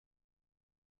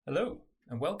Hello,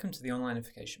 and welcome to the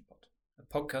Onlineification Pod, a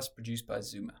podcast produced by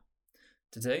Zuma.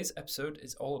 Today's episode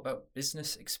is all about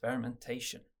business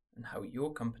experimentation and how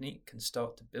your company can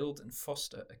start to build and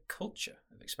foster a culture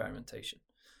of experimentation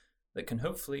that can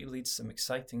hopefully lead to some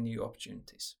exciting new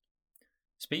opportunities.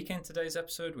 Speaking in today's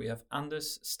episode, we have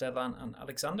Anders, Stellan, and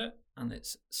Alexander, and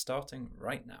it's starting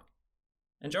right now.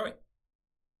 Enjoy!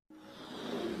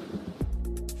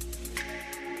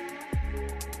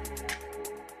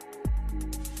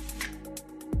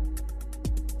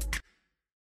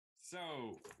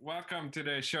 So, welcome to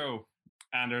the show,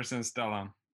 Anders and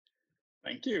Stellan.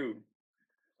 Thank you.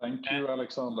 Thank you,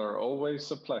 Alexander. Always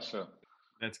a pleasure.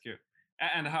 That's good.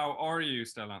 And how are you,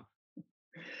 Stellan?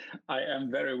 I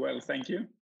am very well, thank you.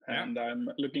 Yeah. And I'm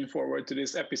looking forward to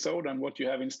this episode and what you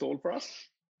have installed for us.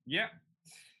 Yeah.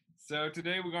 So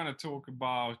today we're going to talk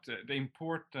about the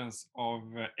importance of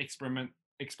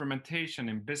experimentation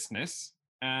in business.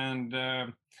 And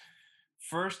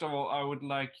first of all, I would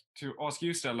like to ask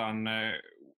you, Stellan,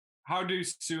 how do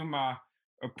Zuma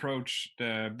approach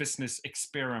the business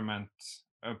experiment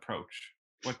approach?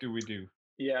 What do we do?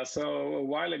 Yeah, so a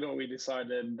while ago we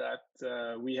decided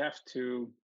that we have to,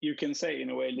 you can say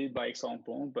in a way, lead by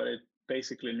example, but it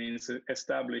basically means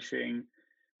establishing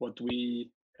what we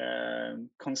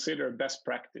consider best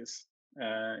practice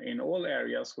in all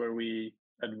areas where we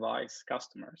advise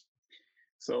customers.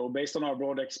 So based on our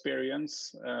broad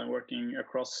experience working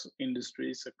across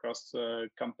industries, across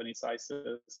company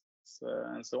sizes,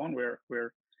 and so on,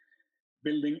 we're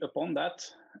building upon that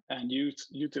and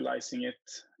utilizing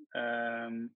it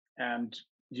and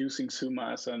using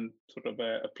Zuma as a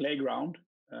playground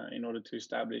in order to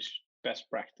establish best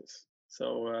practice.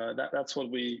 So that's what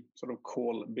we sort of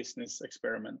call business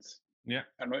experiments. Yeah.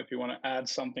 I don't know if you want to add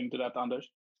something to that, Anders.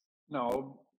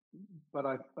 No, but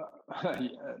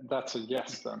that's a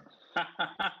yes then.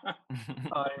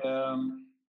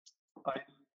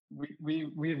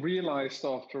 We realized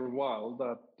after a while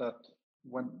that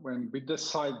when we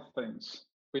decide things,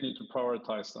 we need to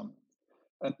prioritize them.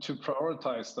 And to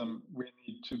prioritize them, we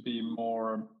need to be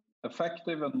more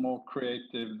effective and more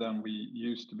creative than we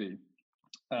used to be.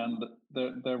 And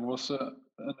there was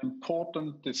an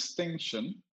important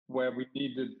distinction where we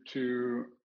needed to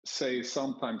say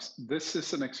sometimes this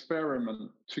is an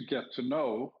experiment to get to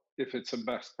know if it's a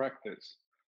best practice.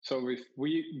 So if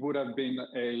we would have been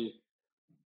a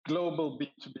global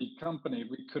B2B company,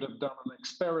 we could have done an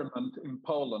experiment in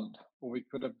Poland, or we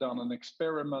could have done an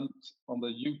experiment on the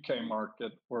UK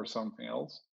market or something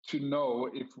else to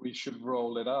know if we should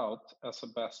roll it out as a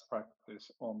best practice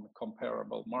on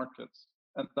comparable markets.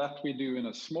 And that we do in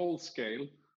a small scale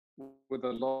with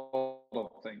a lot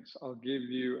of things. I'll give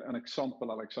you an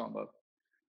example, Alexander.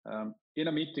 In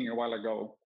a meeting a while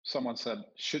ago, someone said,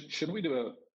 should we do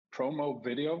a promo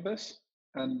video of this?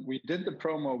 And we did the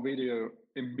promo video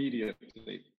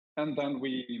immediately. And then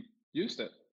we used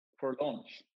it for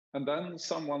launch. And then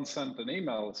someone sent an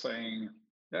email saying,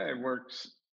 yeah, it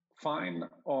works fine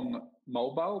on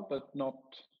mobile, but not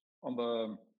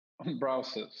on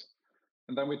browsers.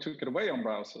 And then we took it away on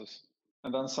browsers.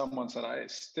 And then someone said, I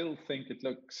still think it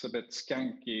looks a bit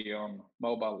skanky on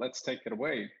mobile. Let's take it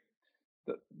away.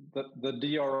 The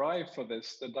DRI for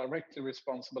this, the directly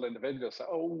responsible individual said,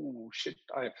 oh, shit,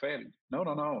 I failed. No.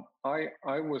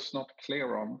 I was not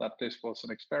clear on that this was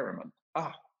an experiment.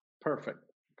 Perfect.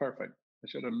 I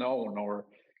should have known, or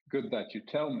good that you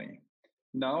tell me.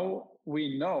 Now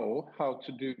we know how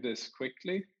to do this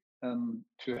quickly and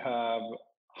to have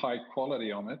high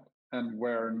quality on it, and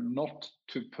where not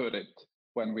to put it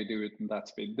when we do it in that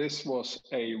speed. This was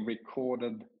a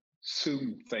recorded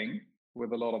Zoom thing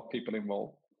with a lot of people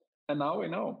involved. And now we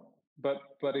know.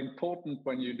 But important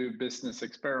when you do business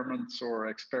experiments or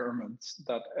experiments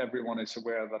that everyone is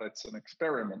aware that it's an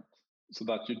experiment, so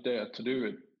that you dare to do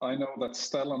it. I know that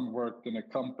Stellan worked in a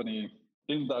company.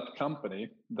 In that company,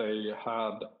 they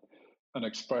had an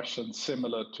expression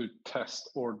similar to test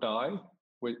or die,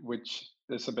 which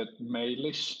is a bit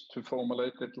malish to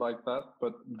formulate it like that,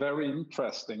 but very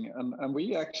interesting. And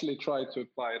we actually try to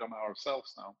apply it on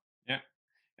ourselves now. Yeah.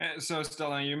 So,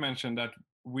 Stellan, you mentioned that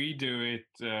we do it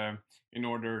in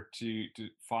order to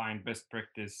find best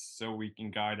practice so we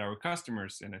can guide our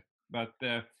customers in it. But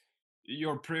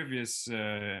your previous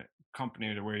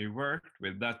company where you worked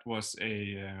with, that was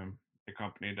a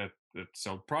company that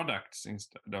sold products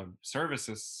instead of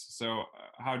services. So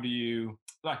how do you,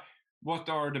 what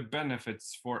are the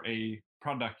benefits for a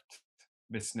product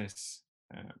business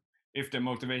if the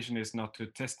motivation is not to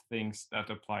test things that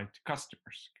apply to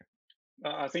customers?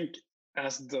 I think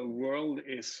as the world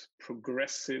is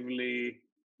progressively,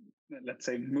 let's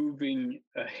say, moving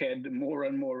ahead more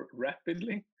and more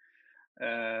rapidly,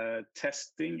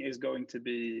 testing is going to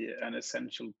be an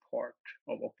essential part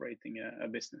of operating a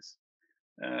business.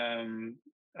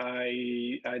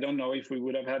 I don't know if we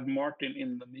would have had Martin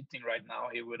in the meeting right now,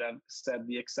 he would have said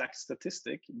the exact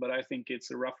statistic, but I think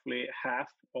it's roughly half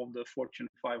of the Fortune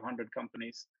 500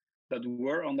 companies that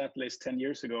were on that list 10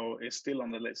 years ago is still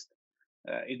on the list.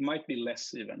 It might be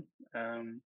less even.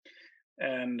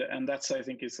 And that's, I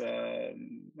think, is a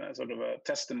sort of a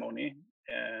testimony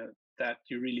that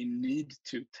you really need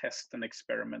to test and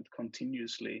experiment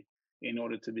continuously in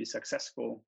order to be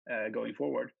successful going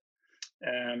forward.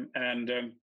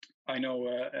 I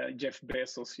know Jeff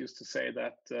Bezos used to say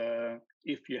that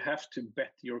if you have to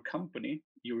bet your company,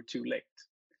 you're too late.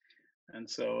 And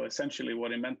so essentially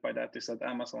what he meant by that is that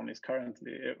Amazon is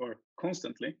currently or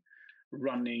constantly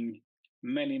running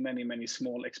many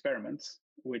small experiments,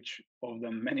 which of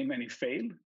them many fail,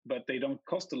 but they don't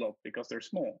cost a lot because they're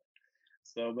small.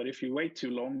 So, but if you wait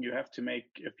too long, you have to make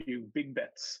a few big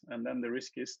bets, and then the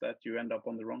risk is that you end up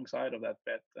on the wrong side of that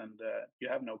bet, and you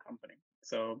have no company.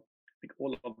 So, I think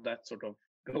all of that sort of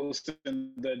goes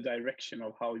in the direction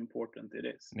of how important it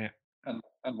is. Yeah. And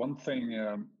one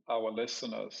thing our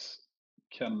listeners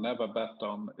can never bet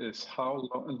on is how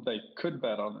long they could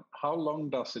bet on. How long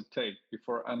does it take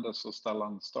before Anders or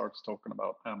Stellan starts talking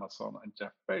about Amazon and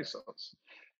Jeff Bezos?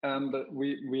 And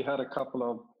we had a couple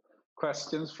of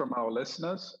questions from our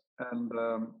listeners, and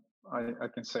I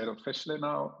can say it officially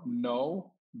now.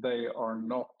 No, they are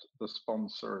not the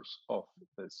sponsors of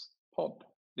this pod.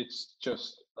 It's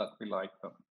just that we like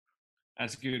them.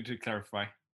 That's good to clarify.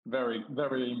 Very,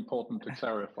 very important to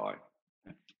clarify.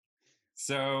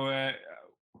 So,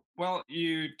 well,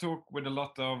 you talk with a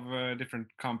lot of different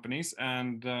companies,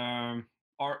 and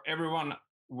are everyone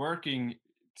working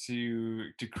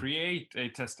to create a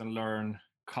test and learn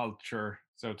culture,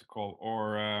 so to call,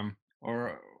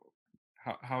 or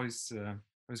how is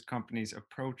companies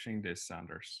approaching this,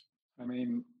 Anders? I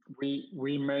mean,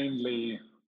 we mainly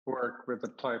work with the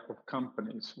type of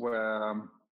companies where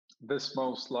this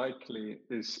most likely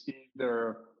is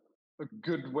either a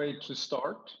good way to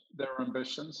start their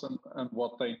ambitions and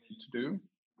what they need to do.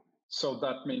 So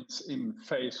that means in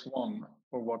phase 1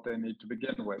 or what they need to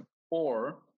begin with,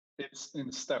 or it's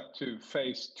in step 2,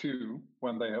 phase 2,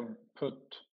 when they have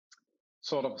put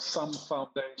sort of some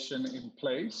foundation in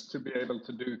place to be able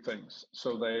to do things.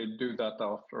 So they do that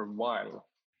after a while.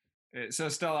 So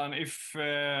Stellan,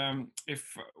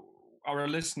 if our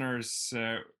listeners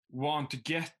want to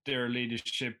get their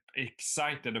leadership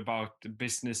excited about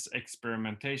business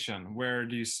experimentation, where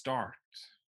do you start?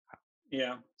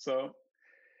 Yeah, so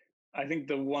I think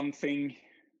the one thing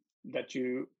that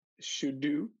you should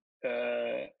do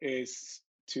is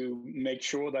to make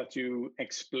sure that you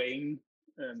explain,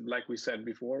 like we said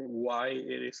before, why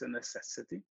it is a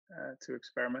necessity to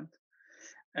experiment,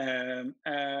 and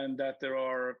that there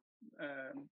are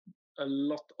a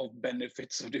lot of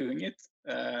benefits of doing it.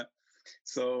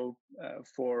 So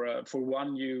for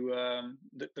one,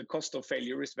 the cost of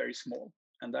failure is very small,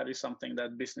 and that is something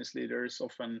that business leaders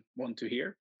often want to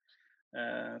hear.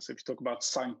 So if you talk about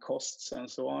sunk costs and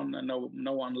so on, and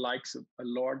no one likes a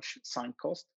large sunk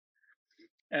cost.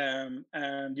 And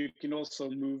you can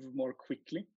also move more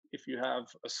quickly if you have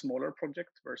a smaller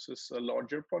project versus a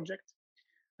larger project.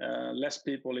 Less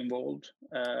people involved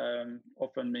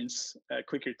often means a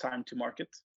quicker time to market.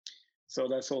 So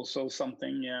that's also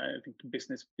something I think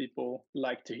business people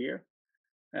like to hear.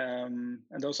 And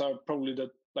those are probably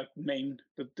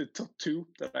the top 2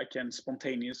 that I can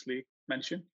spontaneously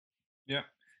mention. Yeah.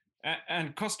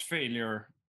 And cost failure,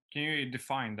 can you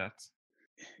define that?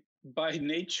 By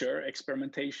nature,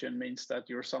 experimentation means that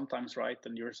you're sometimes right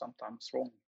and you're sometimes wrong.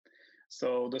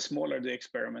 So the smaller the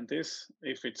experiment is,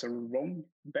 if it's a wrong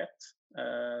bet,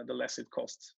 the less it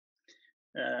costs.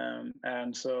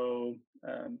 And so,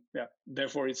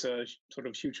 therefore it's a sort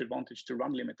of huge advantage to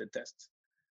run limited tests.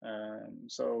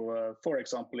 So, for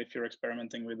example, if you're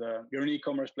experimenting with you're an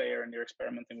e-commerce player and you're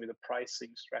experimenting with a pricing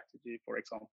strategy, for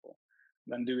example,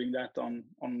 then doing that on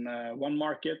one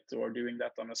market, or doing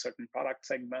that on a certain product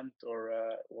segment, or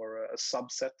a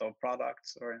subset of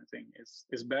products or anything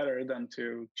is better than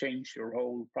to change your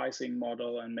whole pricing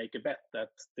model and make a bet that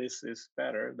this is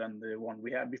better than the one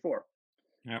we had before.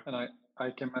 Yeah. And I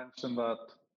can mention that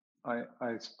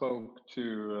I spoke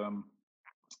to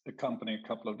a company a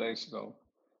couple of days ago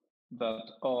that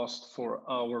asked for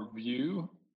our view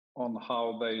on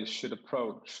how they should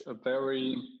approach a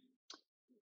very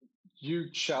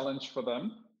huge challenge for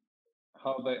them,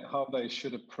 how they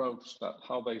should approach that,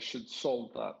 how they should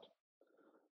solve that.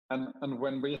 And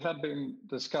when we had been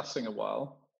discussing a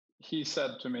while, he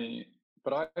said to me,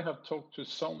 but I have talked to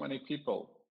so many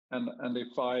people And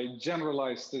if I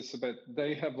generalize this a bit,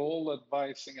 they have all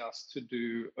advising us to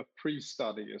do a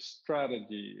pre-study, a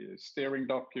strategy, steering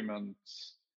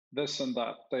documents, this and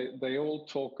that. They all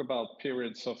talk about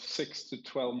periods of 6 to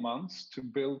 12 months to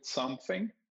build something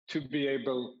to be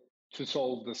able to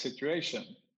solve the situation.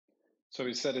 So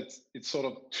he said it's sort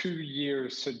of 2-year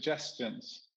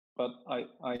suggestions, but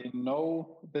I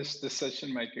know this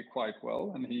decision maker quite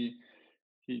well, and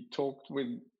he talked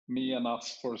with me and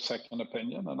us for a second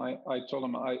opinion, and I told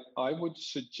him I would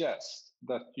suggest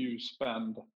that you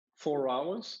spend 4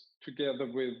 hours together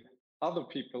with other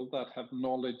people that have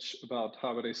knowledge about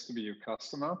how it is to be your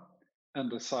customer and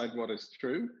decide what is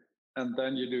true, and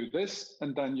then you do this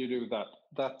and then you do that.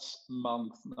 That's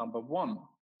month number 1.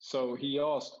 So he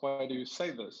asked, why do you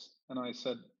say this? And I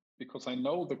said, because I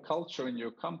know the culture in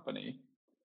your company.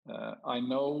 I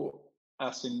know,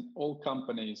 as in all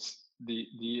companies,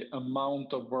 the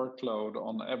amount of workload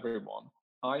on everyone.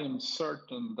 I am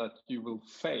certain that you will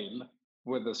fail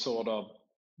with a sort of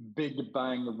big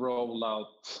bang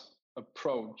rollout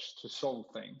approach to solve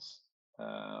things,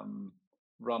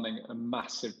 running a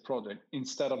massive project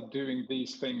instead of doing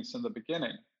these things in the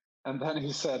beginning. And then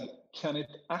he said, can it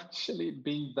actually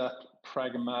be that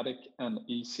pragmatic and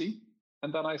easy?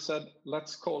 And then I said,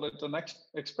 let's call it an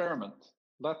experiment.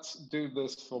 Let's do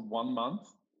this for 1 month.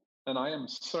 And I am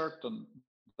certain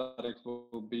that it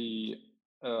will be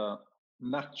a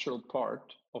natural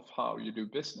part of how you do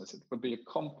business. It will be a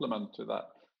complement to that.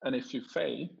 And if you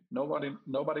fail,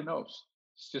 nobody knows.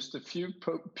 It's just a few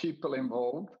people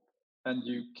involved, and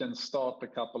you can start a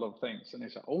couple of things. And he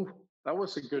said, oh, that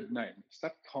was a good name. Is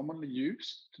that commonly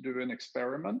used to do an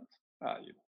experiment?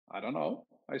 I don't know.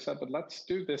 I said, but let's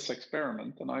do this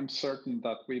experiment. And I'm certain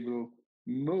that we will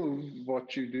move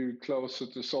what you do closer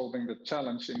to solving the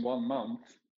challenge in 1 month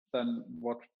than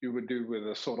what you would do with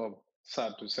a sort of,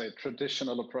 sad to say,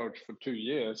 traditional approach for 2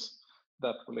 years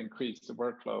that will increase the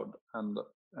workload and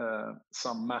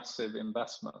some massive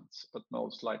investments, but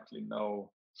most likely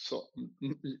so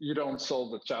you don't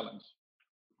solve the challenge.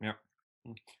 Yeah.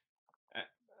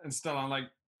 And Stellan, like,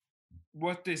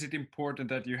 what is it important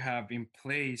that you have in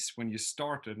place when you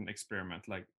started an experiment?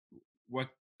 Like,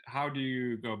 how do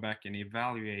you go back and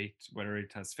evaluate whether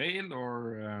it has failed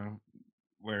or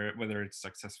whether it's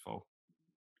successful?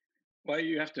 Well,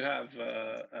 you have to have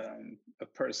a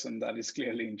person that is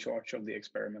clearly in charge of the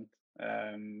experiment,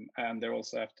 and there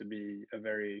also have to be a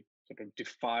very sort of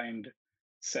defined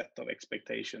set of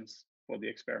expectations for the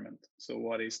experiment. So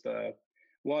what is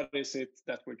it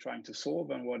that we're trying to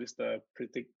solve, and what is the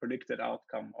predicted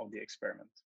outcome of the experiment?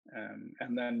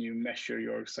 And then you measure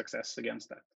your success against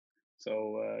that.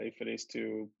 So if it is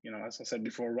to, as I said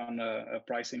before, run a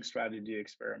pricing strategy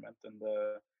experiment, and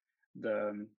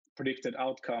the predicted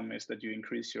outcome is that you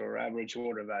increase your average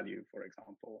order value, for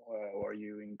example, or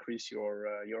you increase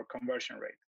your conversion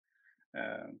rate,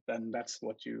 then that's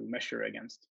what you measure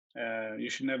against. You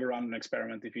should never run an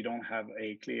experiment if you don't have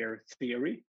a clear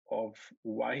theory of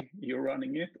why you're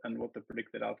running it and what the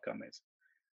predicted outcome is.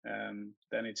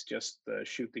 Then it's just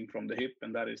shooting from the hip,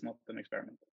 and that is not an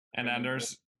experiment. And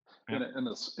Anders,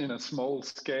 in a small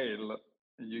scale,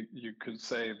 you could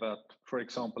say that, for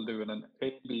example, doing an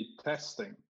A/B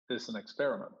testing is an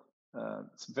experiment.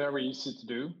 It's very easy to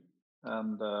do,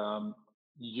 and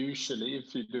usually,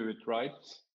 if you do it right,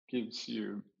 gives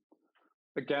you,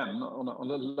 again, on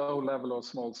a low level or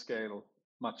small scale,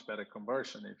 much better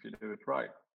conversion if you do it right.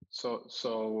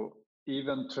 So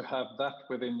even to have that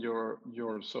within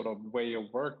your sort of way of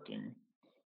working,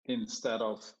 instead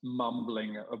of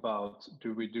mumbling about,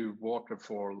 do we do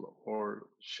waterfall or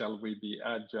shall we be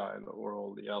agile or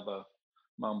all the other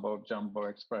mumbo jumbo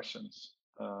expressions.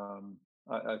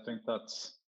 I think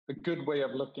that's a good way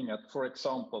of looking at, for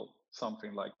example,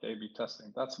 something like A/B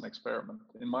testing. That's an experiment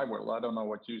in my world. I don't know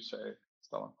what you say,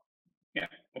 Stellan. Yeah,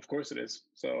 of course it is.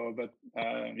 So, but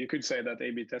you could say that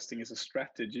A/B testing is a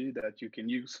strategy that you can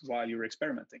use while you're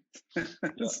experimenting.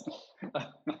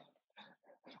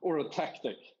 Or a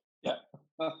tactic. Yeah.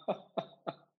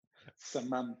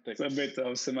 Semantics. It's a bit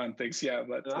of semantics, yeah,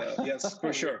 but yes,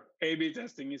 for sure. A/B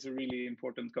testing is a really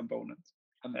important component.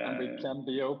 And we can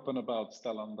be open about,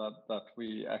 Stellan, that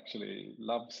we actually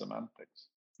love semantics.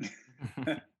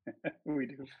 We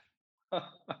do.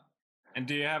 And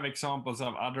do you have examples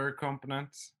of other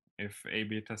components if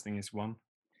A/B testing is one?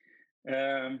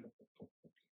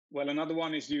 Well, another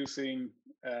one is using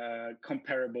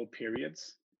comparable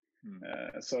periods.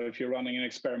 So if you're running an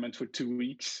experiment for 2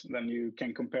 weeks, then you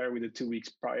can compare with the 2 weeks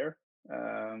prior,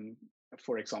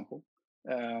 for example.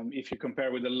 If you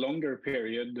compare with a longer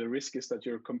period, the risk is that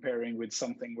you're comparing with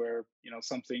something where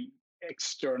something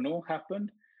external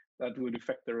happened that would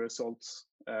affect the results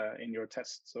in your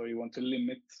test. So you want to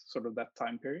limit sort of that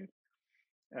time period.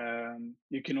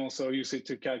 You can also use it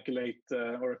to calculate,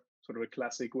 or sort of a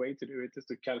classic way to do it is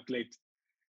to calculate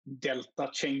delta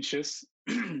changes.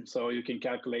 So you can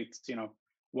calculate,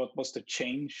 what was the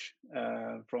change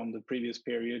from the previous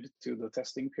period to the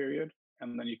testing period,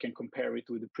 and then you can compare it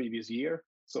with the previous year.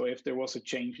 So if there was a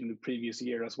change in the previous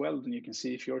year as well, then you can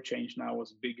see if your change now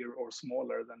was bigger or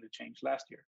smaller than the change last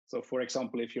year. So for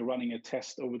example, if you're running a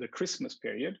test over the Christmas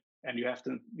period and you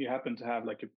happen to have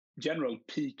like a general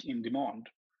peak in demand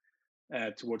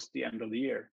towards the end of the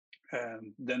year,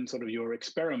 then sort of your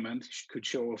experiment could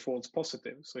show a false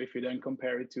positive. So if you then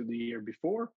compare it to the year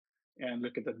before and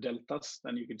look at the deltas,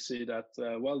 then you can see that,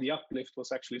 the uplift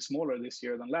was actually smaller this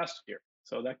year than last year.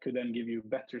 So that could then give you a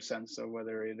better sense of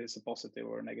whether it is a positive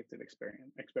or a negative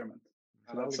experiment.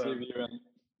 So that's give you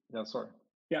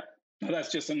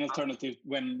that's just an alternative.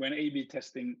 When A/B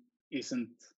testing isn't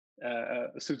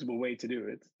a suitable way to do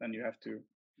it, then you have to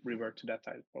revert to that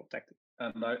type of tactic.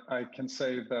 And I can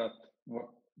say that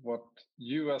what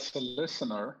you as a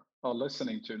listener are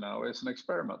listening to now is an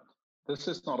experiment. This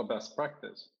is not a best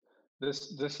practice.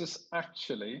 This is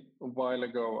actually a while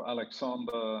ago,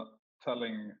 Alexander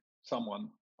telling someone,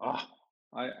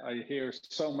 I hear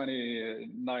so many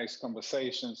nice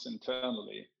conversations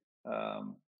internally.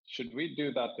 Should we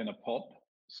do that in a pod?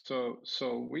 So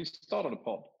we started a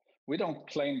pod. We don't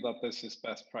claim that this is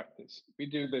best practice. We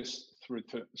do this through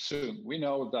Zoom. We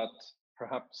know that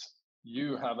perhaps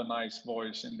you have a nice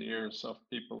voice in the ears of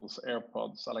people's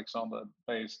AirPods, Alexander,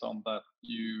 based on that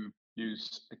you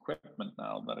use equipment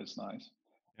now that is nice.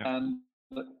 Yeah. And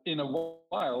in a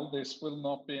while, this will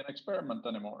not be an experiment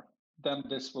anymore. Then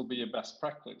this will be a best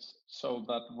practice, so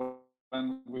that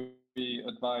when we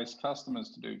advise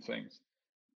customers to do things.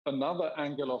 Another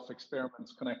angle of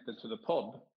experiments connected to the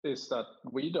pod is that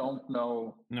we don't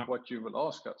know what you will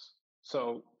ask us.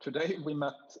 So today we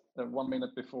met 1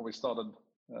 minute before we started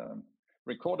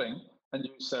recording, and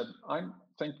you said, I'm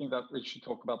thinking that we should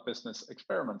talk about business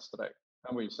experiments today.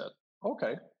 And we said,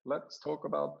 okay, let's talk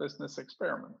about business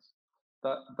experiments.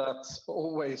 That's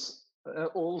always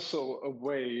also a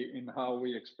way in how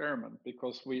we experiment,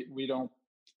 because we don't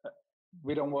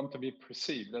want to be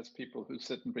perceived as people who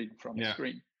sit and read from a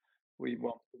screen. We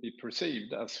want to be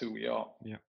perceived as who we are.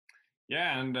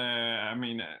 Yeah, and I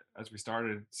mean, as we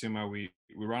started Summa, we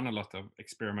run a lot of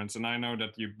experiments, and I know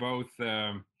that you both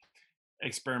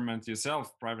experiment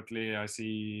yourself privately. I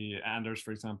see Anders,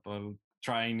 for example,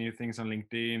 trying new things on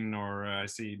LinkedIn, or I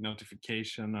see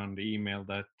notification on the email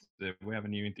that we have a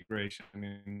new integration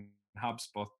in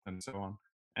HubSpot and so on.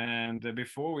 And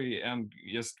before we end,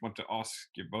 just want to ask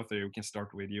you, both of you, we can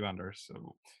start with you, Anders.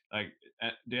 So,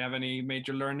 do you have any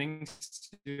major learnings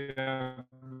you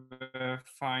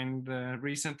find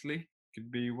recently?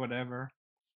 Could be whatever.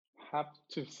 Have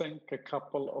to think a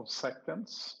couple of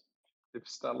seconds. If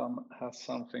Stellan has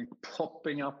something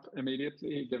popping up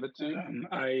immediately, give it to you.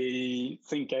 I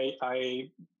think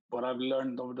what I've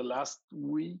learned over the last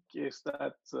week is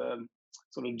that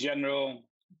sort of general,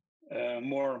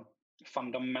 more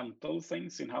fundamental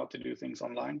things in how to do things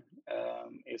online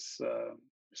is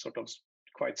sort of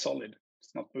quite solid.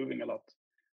 It's not moving a lot.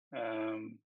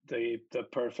 The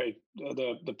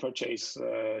purchase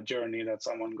journey that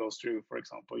someone goes through, for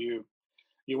example,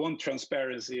 you want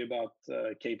transparency about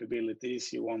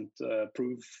capabilities. You want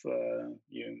proof.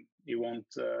 You want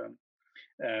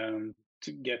to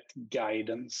get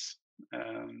guidance.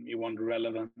 You want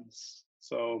relevance.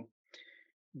 So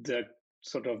the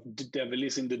sort of the devil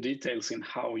is in the details in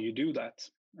how you do that,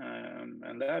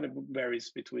 and that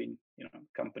varies between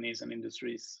companies and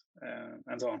industries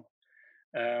and so on.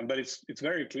 But it's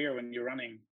very clear when you're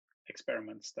running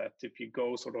experiments that if you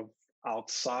go sort of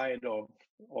outside of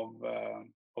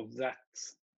that,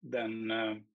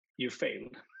 then you fail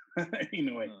in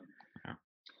a way.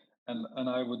 And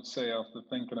I would say, after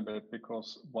thinking a bit,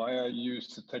 because why I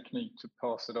used the technique to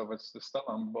pass it over to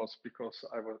Stellan was because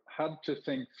I had to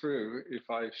think through if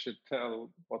I should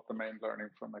tell what the main learning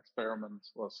from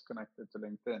experiments was connected to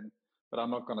LinkedIn. But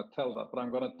I'm not going to tell that. But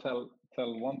I'm going to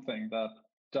tell one thing, that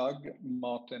Doug,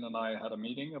 Martin, and I had a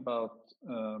meeting about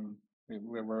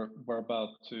we were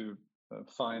about to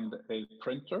find a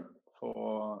printer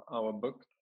for our book.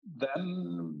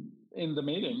 Then in the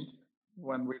meeting,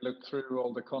 when we looked through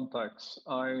all the contacts,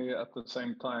 I at the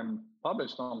same time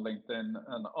published on LinkedIn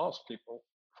and asked people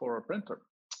for a printer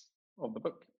of the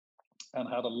book, and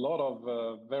had a lot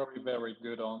of very, very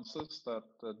good answers that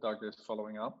Doug is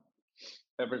following up.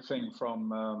 Everything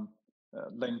from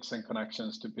links and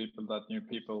connections to people that knew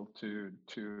people to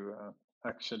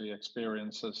actually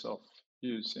experiences of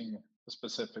using a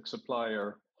specific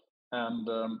supplier. And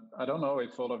I don't know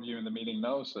if all of you in the meeting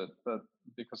knows it, but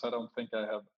because I don't think I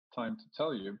have time to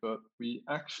tell you, but we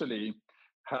actually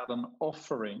had an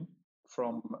offering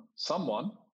from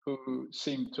someone who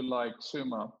seemed to like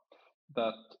Zuma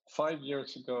that 5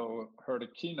 years ago heard a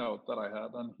keynote that I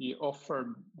had, and he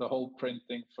offered the whole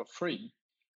printing for free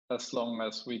as long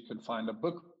as we could find a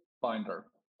bookbinder,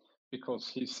 because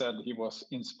he said he was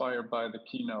inspired by the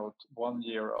keynote 1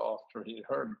 year after he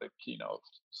heard the keynote.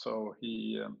 So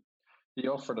he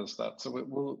offered us that. So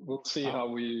we'll see how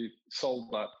we solve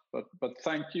that. But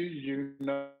thank you. You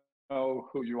know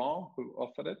who you are, who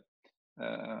offered it.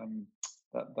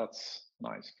 That's a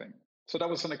nice thing. So that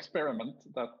was an experiment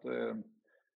that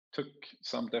took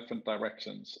some different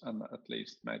directions, and at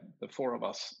least made the four of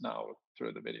us now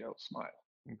through the video smile.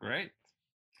 Great.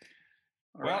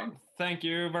 All Well, right. thank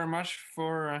you very much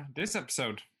for this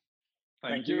episode.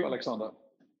 Thank you, Alexander.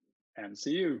 And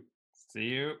see you. See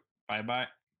you. Bye-bye.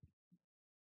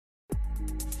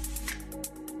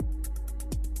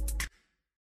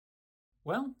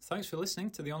 Well, thanks for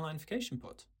listening to the Onlineification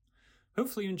Pod.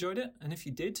 Hopefully you enjoyed it, and if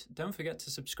you did, don't forget to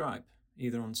subscribe,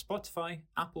 either on Spotify,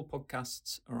 Apple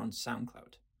Podcasts, or on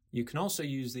SoundCloud. You can also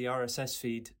use the RSS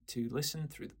feed to listen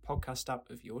through the podcast app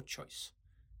of your choice.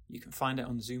 You can find it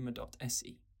on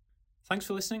zoomer.se. Thanks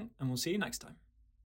for listening, and we'll see you next time.